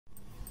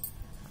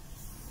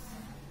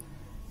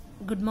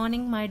Good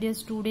morning, my dear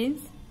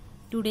students.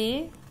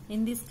 Today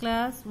in this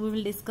class we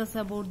will discuss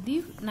about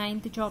the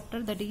 9th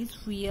chapter, that is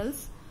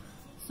fuels.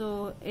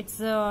 So it's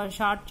a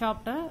short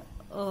chapter.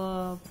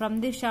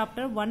 From this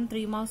chapter 1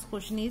 3 marks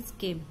question is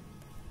came.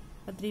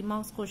 A 3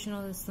 marks question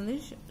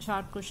is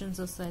short questions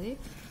are.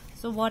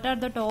 So what are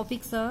the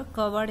topics are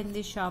covered in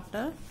this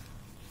chapter?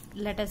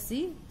 Let us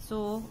see.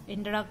 So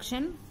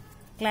introduction,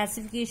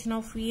 classification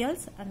of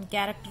fuels and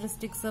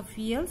characteristics of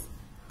fuels,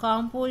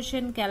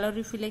 composition,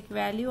 calorific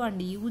value and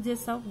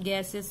uses of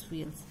gaseous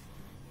fuels.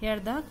 Here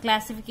the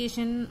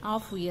classification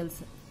of fuels.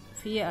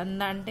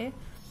 అంటే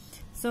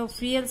so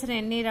fuels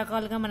ఎన్ని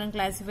రకాలుగా మనం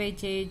classify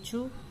చేయొచ్చు.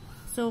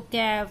 So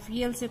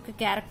fuels యొక్క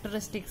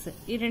characteristics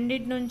ఈ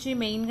రెండింటి నుంచి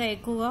మెయిన్గా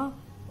ఎక్కువగా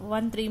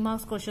 1 3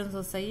 మార్క్స్ క్వశ్చన్స్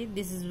వస్తాయి.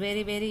 This is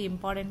very very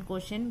important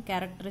question.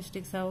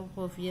 Characteristics of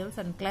fuels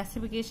and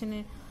classification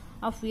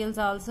of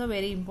fuels also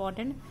very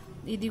important.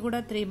 ఇది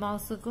కూడా 3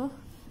 మార్క్స్కు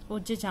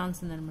వచ్చే ఛాన్స్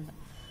ఉందన్నమాట.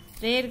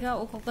 రేర్గా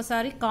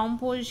ఒక్కొక్కసారి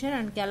composition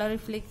and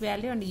calorific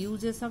value and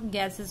uses of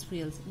gases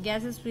fuels.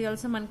 Gases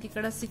fuels మనకి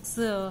ఇక్కడ 6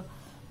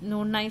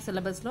 ఉన్నాయి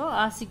సిలబస్ లో.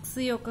 ఆ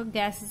 6 యొక్క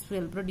gases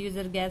fuel,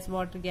 producer gas,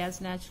 water gas,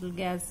 natural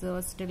gas,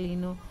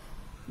 స్టెలిన్,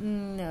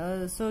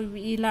 so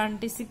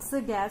ఇలాంటి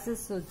 6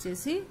 గ్యాసెస్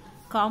వచ్చేసి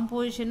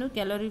composition,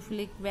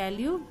 calorific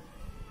value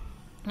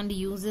and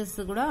uses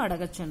కూడా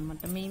అడగచ్చు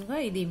అనమాట. మెయిన్ గా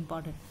ఇది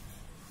important.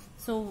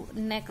 So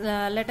next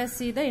let us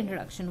see the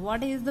introduction.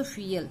 What is the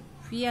fuel?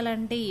 Fuel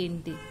అంటే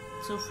ఏంటి?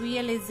 So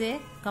fuel is a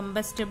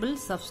combustible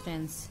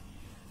substance.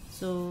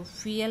 So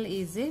fuel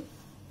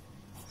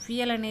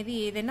అనేది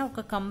ఏదైనా ఒక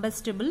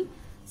combustible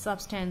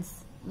substance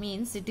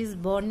means it is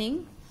burning.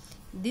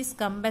 This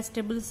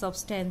combustible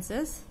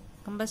substances,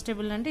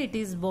 combustible అంటే it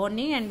is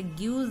burning and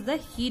gives the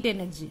heat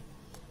energy.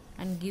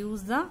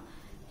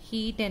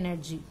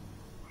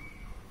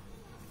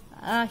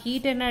 ఆ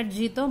heat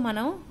ఎనర్జీతో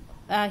మనం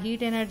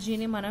heat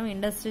ఎనర్జీని మనం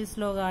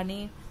ఇండస్ట్రీస్లో కానీ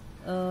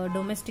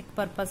డొమెస్టిక్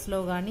పర్పస్లో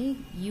కానీ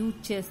యూజ్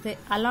చేస్తే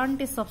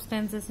అలాంటి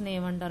సబ్స్టాన్సెస్ని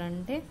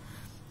ఏమంటారంటే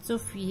సో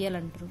ఫ్యూయల్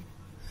అంటారు.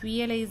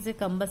 Fuel is a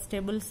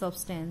combustible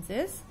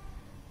substances.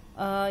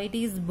 It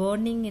is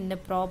burning in the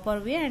proper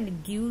way and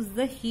gives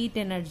the heat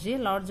energy,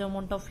 large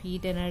amount of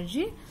heat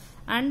energy,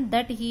 and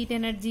that heat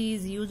energy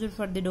is used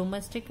for the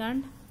domestic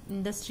and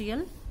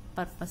industrial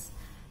purpose.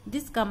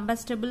 This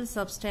combustible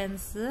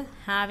substance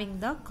having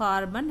the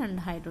carbon and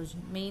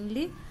hydrogen.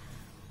 Mainly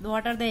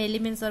what are the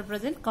elements are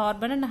present?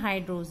 Carbon and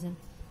hydrogen.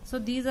 So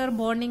these are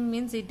burning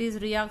means it is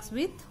reacts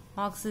with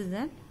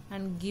oxygen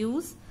and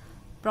gives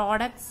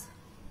products.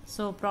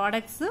 So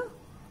products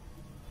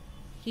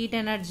heat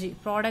energy,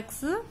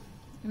 products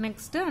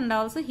next and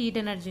also heat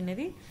energy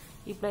అనేది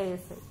apply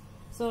చేస్తాయి.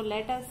 So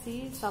let us see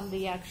some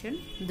reaction.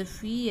 The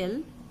fuel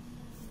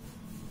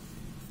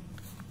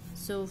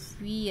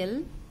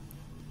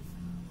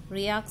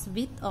reacts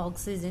with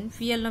oxygen.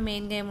 Fuel లో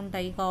main గా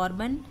ఏముంటాయి?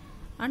 Carbon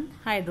and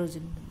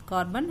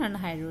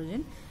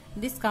hydrogen.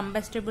 This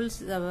combustible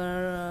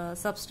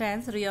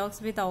substance reacts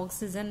with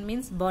oxygen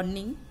means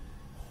burning,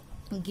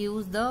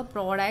 gives the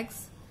products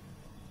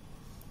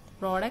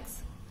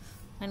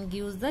and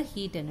gives the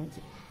heat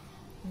energy.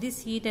 This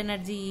heat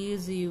energy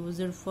is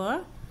used for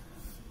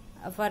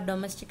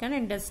domestic and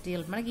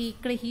industrial. మనకి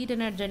ఇక్కడ heat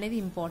energy అనేది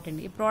important.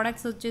 ఈ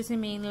products వచ్చేసి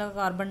మెయిన్గా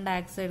carbon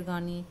dioxide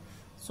కానీ,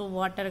 so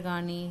water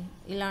కానీ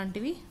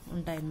ఇలాంటివి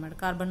ఉంటాయన్నమాట.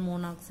 కార్బన్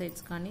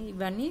మోనాక్సైడ్స్ కానీ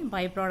ఇవన్నీ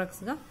బై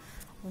ప్రోడక్ట్స్గా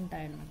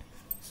ఉంటాయన్నమాట.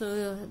 సో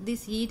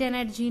దిస్ హీట్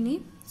ఎనర్జీని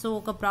సో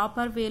ఒక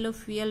ప్రాపర్ వేలో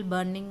ఫ్యూయల్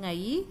బర్నింగ్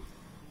అయ్యి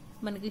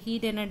మనకి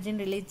హీట్ ఎనర్జీని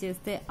రిలీజ్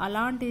చేస్తే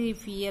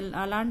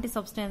అలాంటి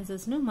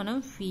సబ్స్టాన్సెస్ను మనం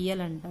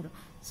ఫ్యూయల్ అంటారు.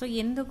 సో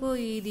ఎందుకు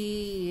ఇది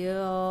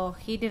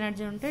హీట్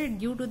ఎనర్జీ ఉంటే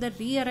due to the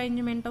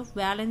rearrangement of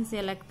violence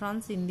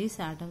electrons in this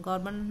atom.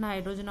 Carbon,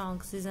 hydrogen,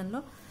 ఆక్సిజన్లో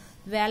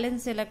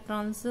violence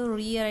electrons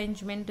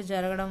rearrangement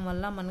జరగడం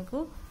వల్ల మనకు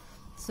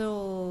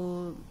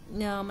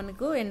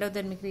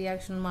ఎండోథెర్మిక్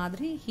రియాక్షన్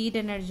మాదిరి హీట్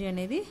ఎనర్జీ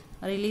అనేది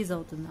రిలీజ్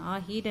అవుతుంది. ఆ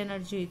హీట్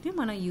ఎనర్జీ అయితే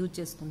మనం యూజ్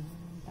చేసుకుంటాం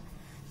అనమాట.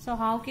 So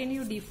how can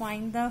you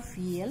define the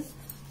fuel?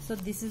 So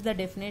this is the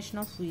definition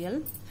of fuel.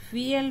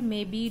 Fuel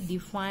may be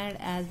defined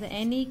as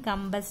any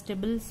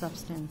combustible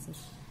substances.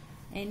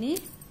 Any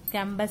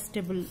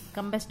combustible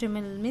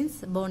means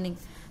burning.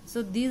 So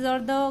these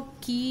are the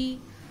key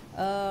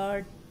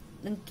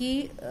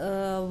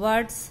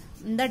words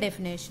in the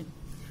definition.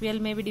 Fuel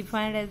may be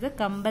defined as the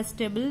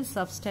combustible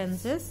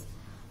substances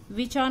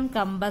which on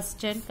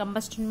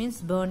combustion means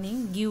burning,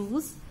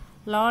 gives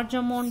large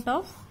amount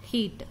of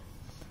heat.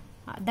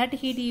 That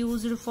heat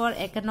used for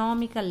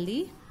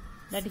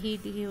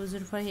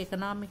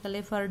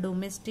economically for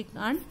domestic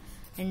and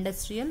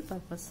industrial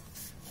purpose.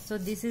 So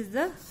this is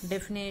the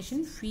definition.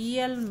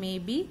 Fuel may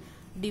be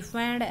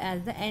defined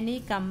as any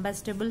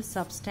combustible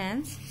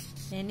substance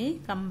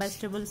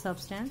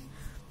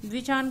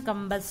which on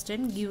combustion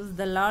gives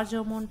the large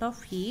amount of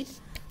heat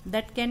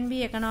that can be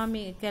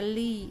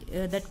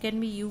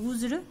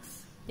used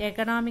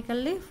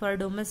economically for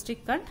domestic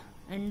and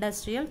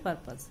industrial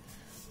purpose.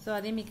 So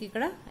adi meeku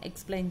ikkada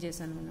explain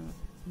chesanu manam.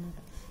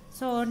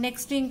 So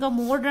next ఇంకా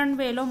modern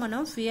వేలో మనం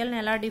ఫ్యూయల్ని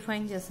ఎలా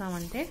define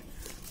చేస్తామంటే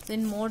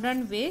in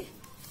modern way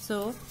so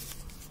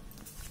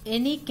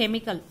any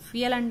chemical,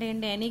 fuel అంటే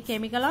ఏంటి, any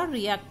chemical or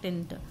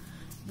reactant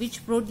which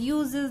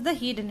produces the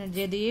heat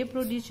energy, అది ఏ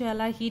produce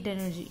చేయాలా, heat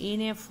energy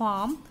in a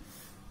form,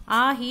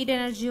 ఆ హీట్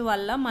ఎనర్జీ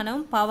వల్ల మనం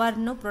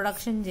పవర్ను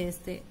ప్రొడక్షన్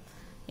చేస్తే,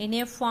 in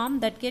a form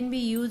that can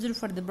be used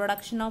for the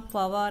production of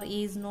power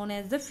is known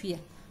as the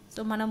fuel. So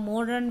మనం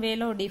modern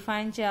వేలో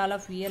define చేయాలా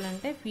fuel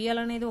అంటే, ఫ్యూయల్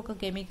అనేది ఒక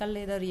కెమికల్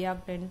లేదా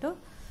రియాక్టెంట్.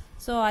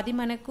 సో అది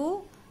మనకు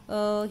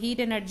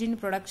హీట్ ఎనర్జీని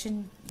ప్రొడక్షన్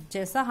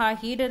చేస్తా, ఆ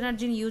హీట్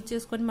ఎనర్జీని యూజ్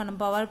చేసుకొని మనం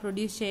పవర్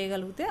ప్రొడ్యూస్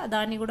చేయగలిగితే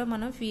దాన్ని కూడా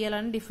మనం ఫ్యూయల్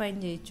అని డిఫైన్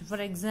చేయొచ్చు.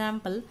 ఫర్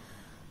ఎగ్జాంపుల్,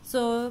 సో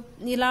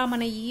ఇలా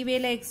మన ఈ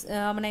వేలో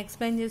మనం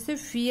ఎక్స్ప్లెయిన్ చేస్తే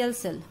ఫ్యూయల్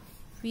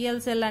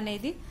సెల్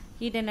అనేది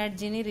హీట్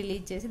ఎనర్జీని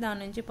రిలీజ్ చేసి దాని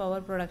నుంచి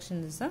పవర్ ప్రొడక్షన్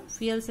చేస్తాం.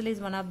 Fuel cell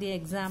is one of the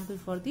example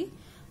for the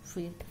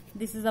fuel.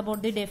 This is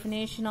about the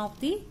definition of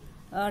the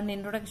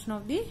introduction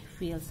of the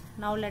fuels.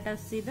 Now let us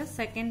see the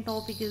second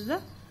topic is the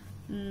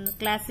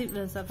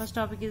first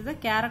topic is the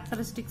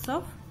characteristics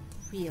of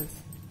fuels.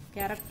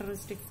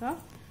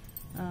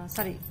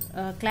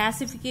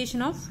 Classification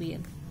of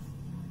fuel.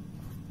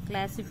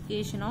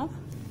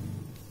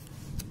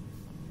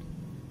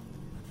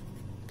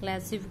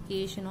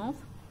 Classification of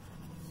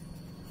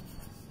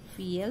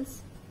fuels.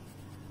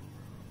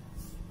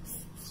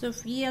 So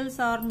fuels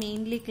are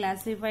mainly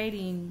classified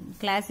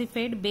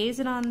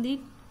based on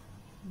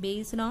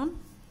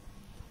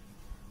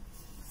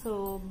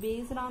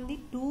the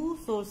two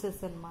sources,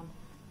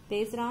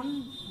 based on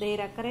their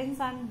occurrence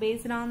and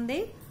based on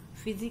their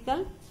physical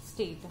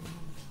state.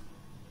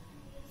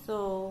 So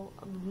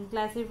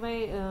classify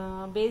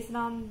based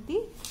on the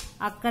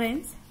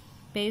occurrence,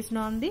 based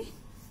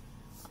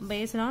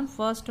on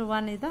first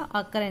one is the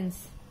occurrence,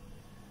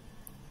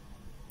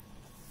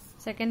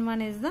 second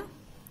one is the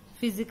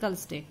physical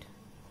state.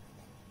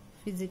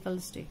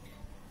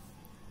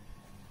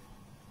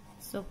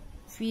 So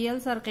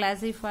fuels are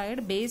classified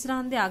based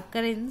on the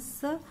occurrence,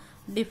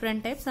 different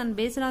types, and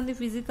based on the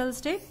physical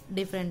state,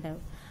 different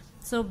types.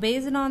 So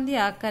based on the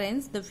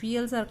occurrence, the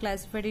fuels are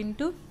classified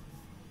into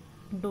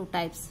two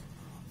types: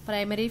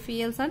 primary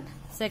fuels and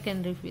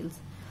secondary fuels.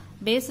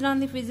 Based on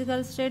the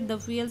physical state, the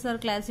fuels are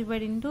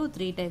classified into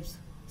three types: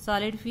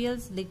 solid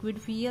fuels, liquid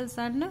fuels,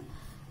 and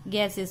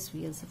gaseous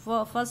fuels.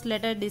 First,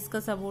 let us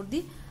discuss about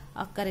the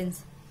occurrence.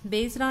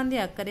 Based on the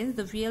occurrence,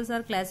 the fuels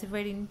are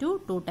classified into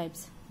two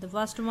types. The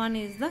first one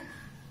is the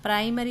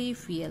primary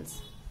fuels.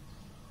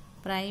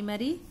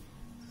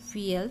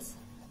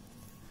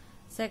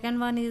 Second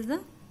one is the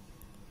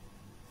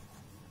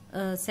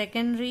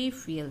secondary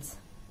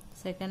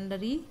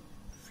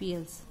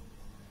fuels.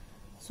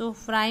 So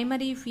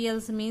primary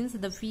fuels means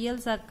the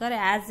fuels occur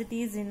as it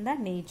is in the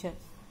nature.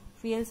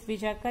 Fuels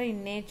which occur in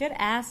nature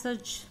as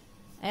such,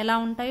 ఎలా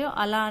ఉంటాయో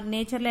అలా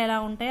నేచర్లో ఎలా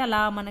ఉంటాయో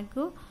అలా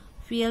మనకు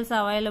fuels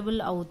available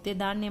అవుతాయి.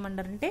 దాన్ని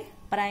ఏమంటారంటే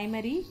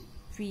ప్రైమరీ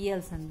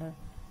ఫ్యూయల్స్ అంటారు.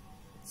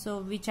 So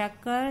which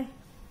occur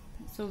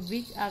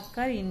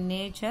in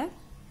nature,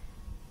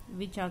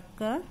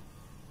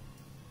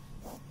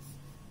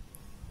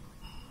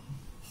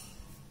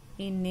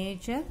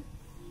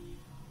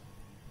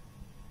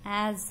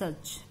 as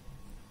such.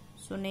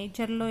 So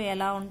నేచర్లో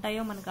ఎలా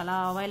ఉంటాయో మనకు అలా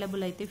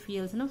అవైలబుల్ అయితే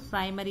ఫ్యూయల్స్ను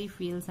ప్రైమరీ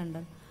ఫ్యూయల్స్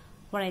అంటారు.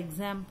 ఫర్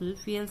ఎగ్జాంపుల్,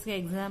 ఫ్యూయల్స్కి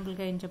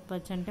ఎగ్జాంపుల్గా ఏం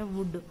చెప్పొచ్చు అంటే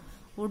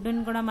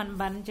వుడ్ని కూడా మనం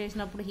బర్న్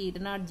చేసినప్పుడు హీట్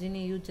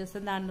ఎనర్జీని యూజ్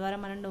చేస్తాం. దాని ద్వారా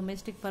మనం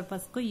డొమెస్టిక్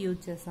పర్పస్కు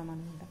యూజ్ చేస్తాం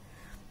అనమాట.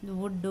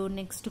 వుడ్,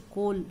 నెక్స్ట్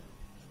కోల్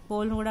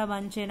కూడా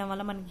బర్న్ చేయడం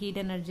వల్ల మనకి హీట్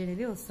ఎనర్జీ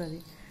అనేది వస్తుంది.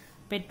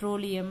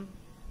 పెట్రోలియం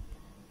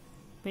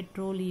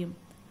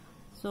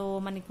సో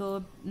మనకు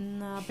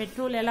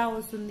పెట్రోల్ ఎలా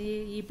వస్తుంది,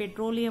 ఈ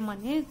పెట్రోలియం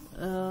అనే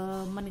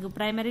మనకు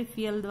ప్రైమరీ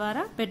ఫ్యూయల్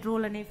ద్వారా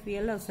పెట్రోల్ అనే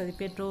ఫ్యూయల్ వస్తుంది.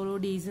 పెట్రోల్,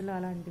 డీజిల్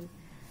అలాంటివి.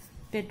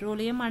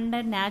 పెట్రోలియం అండ్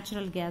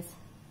న్యాచురల్ గ్యాస్,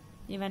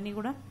 ఇవన్నీ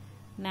కూడా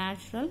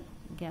న్యాచురల్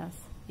గ్యాస్.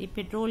 ఈ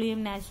పెట్రోలియం,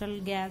 న్యాచురల్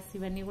గ్యాస్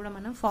ఇవన్నీ కూడా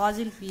మనం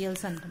ఫాజిల్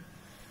ఫ్యూయల్స్ అంటాం.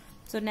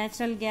 సో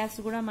న్యాచురల్ గ్యాస్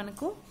కూడా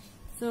మనకు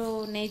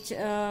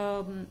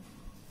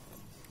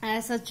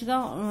యాజ్ సచ్గా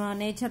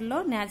నేచర్లో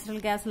న్యాచురల్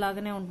గ్యాస్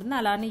లాగానే ఉంటుంది,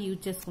 అలానే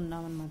యూజ్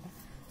చేసుకుంటాం అనమాట.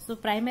 So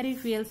primary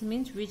fuels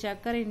means which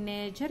అక్కర్ in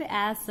nature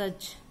as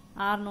such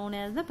are known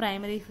as the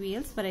primary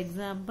fuels. For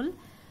example,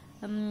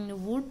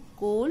 wood,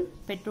 coal,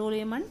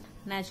 petroleum and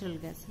natural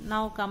gas.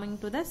 Now coming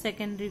to the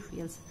secondary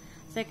fuels.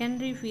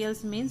 Secondary fuels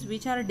means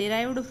which are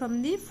derived from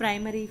the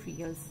primary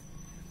fuels.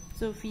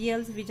 So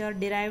fuels which are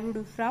derived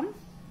from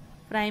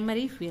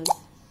primary fuels.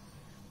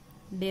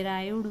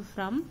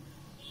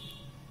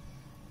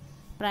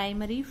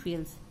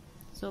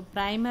 So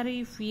primary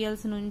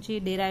fuels నుంచి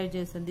derive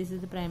చేస్తాం. This is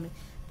the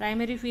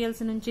primary fuels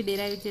నుంచి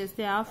derive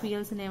చేస్తే ఆ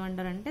fuels ని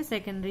ఏమంటారంటే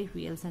secondary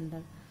fuels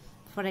అంటారు.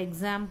 For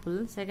example,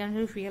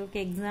 secondary ఫ్యూయల్కి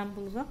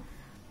ఎగ్జాంపుల్గా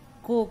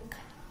coke.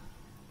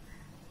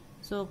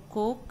 So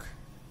coke,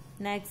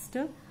 next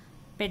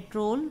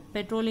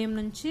petroleum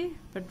నుంచి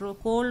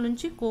కోల్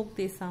నుంచి కోక్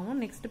తీస్తాము.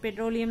 నెక్స్ట్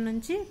పెట్రోలియం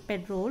నుంచి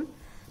petrol,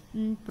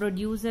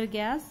 producer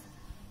gas,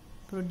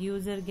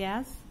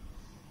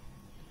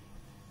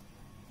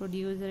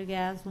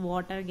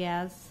 water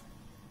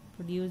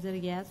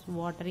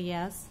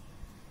gas,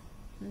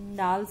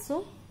 and also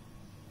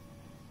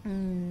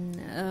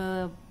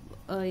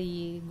ఈ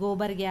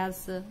గోబర్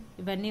గ్యాస్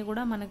ఇవన్నీ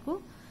కూడా మనకు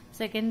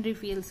సెకండరీ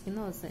ఫ్యూయల్స్ కింద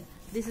వస్తాయి.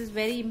 This is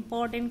very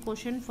important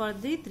question for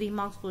the 3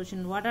 marks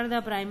question. What are the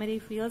primary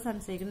fuels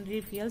and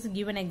secondary fuels,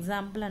 give an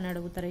example అని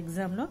అడుగుతారు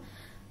exam లో.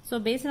 So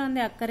based on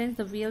the occurrence,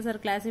 the fuels are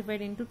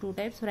classified into 2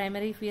 types: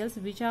 primary fuels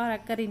which are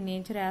occur in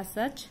nature as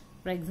such,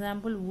 for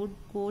example wood,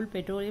 coal,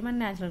 petroleum and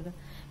natural gas.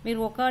 మీరు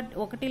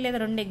ఒకటి లేదా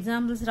 2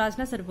 examples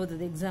రాసినా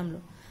సరిపోతుంది exam లో.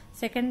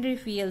 Secondary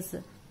fuels,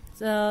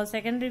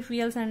 secondary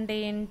fuels అంటే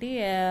ఏంటి?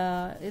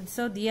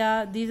 So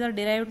these are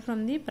derived from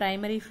the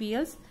primary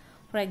fuels,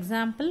 for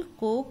example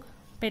coke,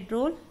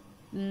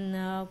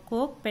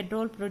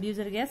 petrol,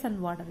 producer gas and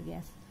water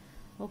gas.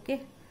 Okay,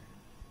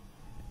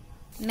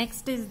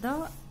 next is the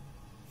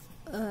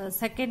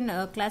second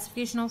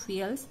classification of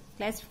fuels.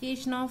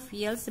 Classification of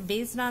fuels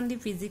based on the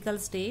physical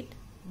state.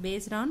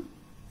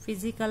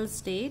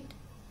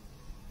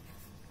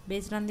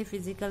 Based on the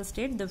physical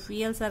state, the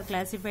fuels are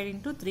classified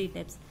into 3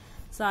 types: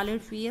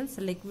 solid fuels,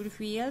 liquid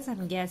fuels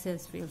and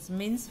gaseous fuels.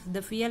 Means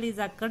the fuel is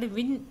occurred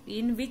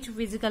in which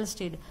physical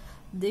state.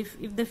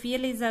 If the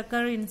fuel is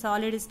occur in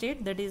solid state,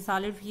 that is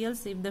solid fuels.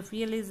 If the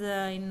fuel is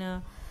in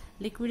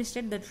liquid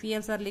state, that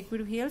fuels are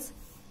liquid fuels.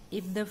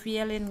 If the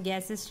fuel in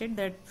gaseous state,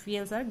 that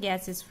fuels are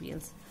gaseous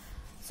fuels.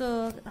 So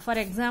for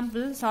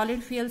example, solid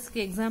fuels ki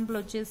example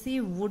vachesi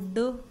wood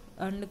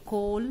and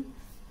coal,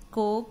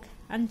 coke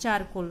and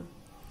charcoal,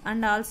 and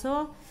also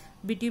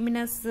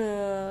bituminous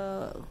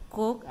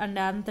coke and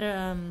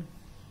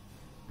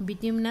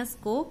bituminous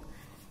coke.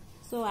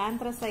 So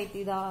anthracite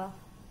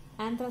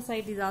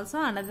is also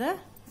another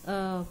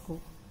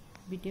coke.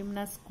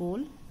 Bituminous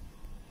coal,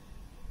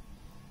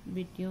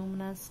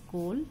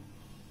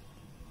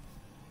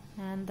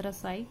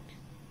 anthracite,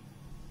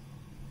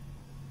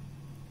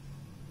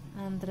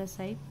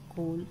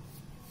 coal,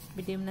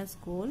 bituminous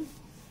coal,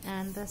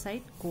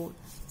 anthracite, coal.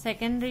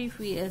 Secondary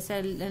fuels,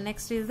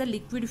 next is the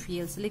liquid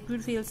fuels.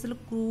 Liquid fuels,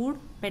 crude,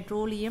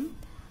 petroleum,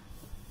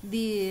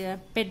 the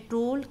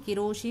petrol,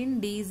 kerosene,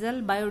 diesel,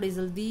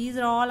 biodiesel. These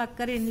are all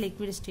occur in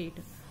liquid state.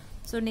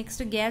 So next,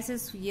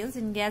 gaseous fuels.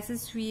 In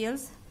gaseous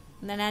fuels,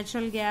 the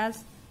natural gas,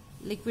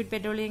 liquid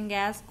petroleum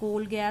gas,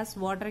 coal gas,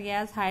 water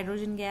gas,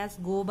 hydrogen gas,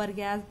 gobar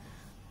gas,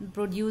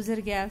 producer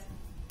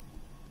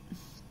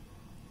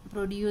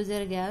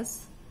gas.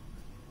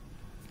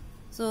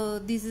 So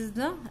this is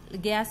the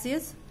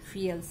gaseous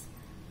fuels.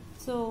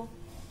 So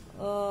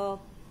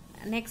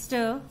next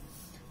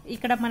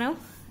ikkada manam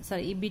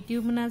ఈ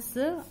bituminous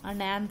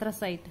and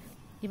యాంథ్రసైట్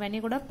ఇవన్నీ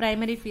కూడా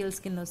primary fuels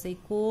కింద వస్తాయి.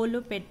 Coal,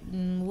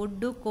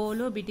 would,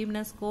 coal,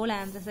 bituminous coal,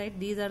 యాంథ్రసైట్,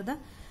 these are the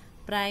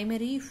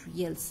primary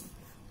fuels.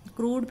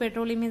 Crude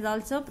petroleum is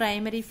also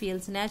primary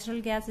fuels.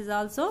 Natural gas is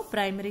also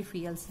primary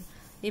fuels.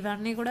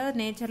 ఇవన్నీ కూడా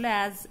నేచర్లో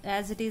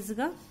as it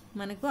ఈస్గా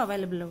మనకు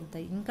అవైలబుల్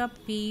అవుతాయి. ఇంకా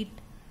పీట్,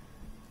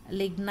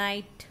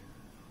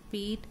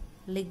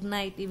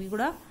 లిగ్నైట్ ఇవి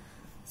కూడా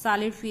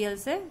సాలిడ్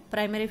ఫ్యూయల్సే,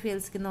 ప్రైమరీ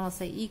ఫ్యూయల్స్ కింద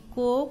వస్తాయి. ఈ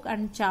కోక్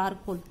అండ్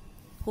చార్కోల్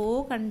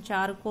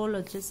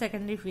వచ్చేసి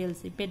secondary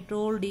fuels.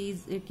 Petrol,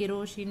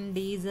 kerosene,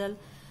 diesel,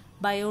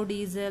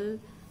 biodiesel,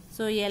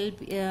 so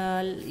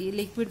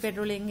liquid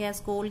petroleum gas,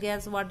 coal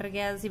gas, water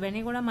gas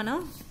ఇవన్నీ కూడా మనం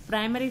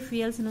ప్రైమరీ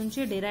ఫ్యూయల్స్ నుంచి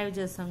డిరైవ్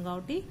చేస్తాం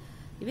కాబట్టి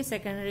ఇవి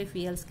సెకండరీ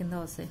ఫ్యూయల్స్ కింద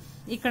వస్తాయి.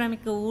 ఇక్కడ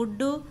మీకు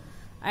వుడ్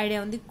ఐడియా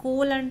ఉంది.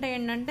 కోల్ అంటే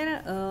ఏంటంటే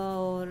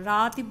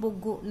రాతి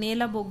బొగ్గు,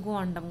 నేల బొగ్గు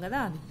అంటాం కదా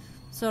అది.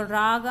 సో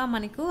రాగా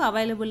మనకు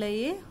అవైలబుల్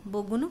అయ్యే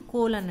బొగ్గును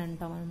కోల్ అని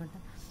అంటాం అనమాట.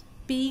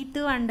 Pete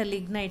and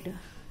lignite.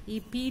 ఈ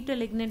పీట్,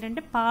 లిగ్నైట్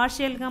అంటే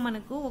పార్షియల్గా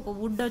మనకు ఒక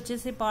వుడ్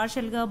వచ్చేసి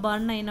పార్షియల్గా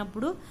బర్న్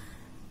అయినప్పుడు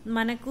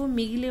మనకు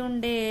మిగిలి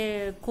ఉండే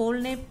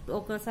కోల్నే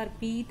ఒకసారి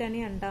పీట్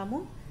అని అంటాము.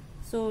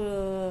 సో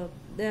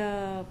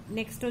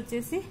నెక్స్ట్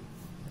వచ్చేసి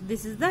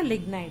this is the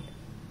lignite.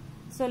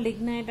 So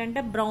lignite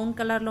అంటే బ్రౌన్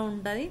కలర్లో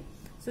ఉంటుంది.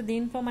 సో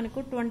దీంట్లో మనకు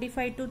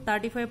 25 to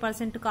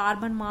 35%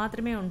 కార్బన్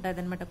మాత్రమే ఉంటుంది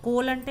అనమాట.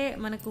 కోల్ అంటే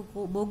మనకు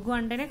బొగ్గు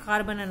అంటేనే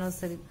కార్బన్ అని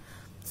వస్తుంది.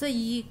 సో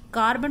ఈ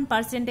కార్బన్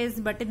పర్సెంటేజ్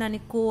బట్టి దాన్ని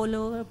coal,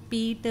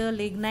 Pete,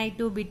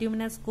 lignite,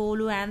 bituminous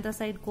coal,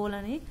 యాంథ్రసైట్ coal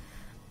అని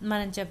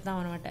మనం చెప్తాం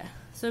అనమాట.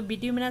 సో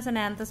బిట్యూమినస్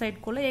అండ్ యాంథ్రసైట్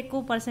కోల్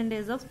ఎక్కువ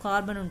పర్సెంటేజ్ ఆఫ్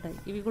కార్బన్ ఉంటాయి.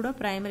 ఇవి కూడా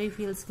ప్రైమరీ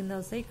ఫ్యూయల్స్ కింద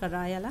వస్తాయి, ఇక్కడ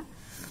రాయాలా.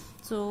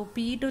 సో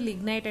పీట్,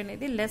 లిగ్నైట్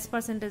అనేది లెస్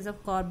పర్సెంటేజ్ ఆఫ్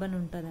కార్బన్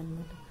ఉంటుంది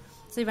అనమాట.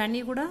 సో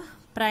ఇవన్నీ కూడా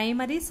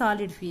primary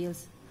solid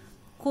fuels.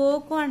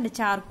 Coke and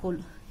charcoal.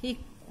 ఈ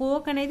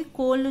కోక్ అనేది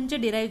కోల్ నుంచే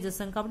డిరైవ్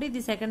చేస్తాం కాబట్టి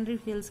ఇది సెకండరీ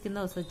ఫ్యూయల్స్ కింద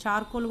వస్తుంది.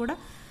 చార్కోల్ కూడా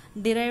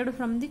derived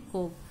from the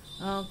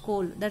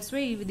coal. That's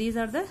why these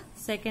are the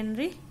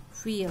secondary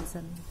fuels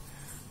అన్నమాట.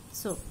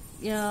 So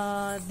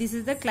this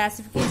is the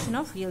classification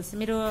of fuels.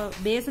 మీరు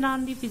based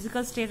on the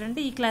physical state అంటే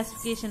ఈ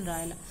క్లాసిఫికేషన్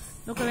రాయాలి.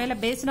 ఒకవేళ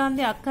బేస్డ్ ఆన్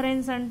ది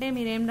అక్కరెన్స్ అంటే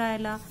మీరేం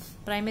రాయాలా?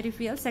 Primary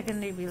fuels,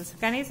 secondary fuels.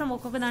 కనీసం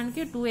ఒక్కొక్క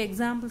దానికి 2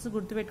 ఎగ్జాంపుల్స్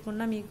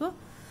గుర్తుపెట్టుకున్నా మీకు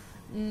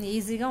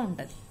ఈజీగా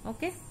ఉంటుంది.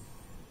 ఓకే.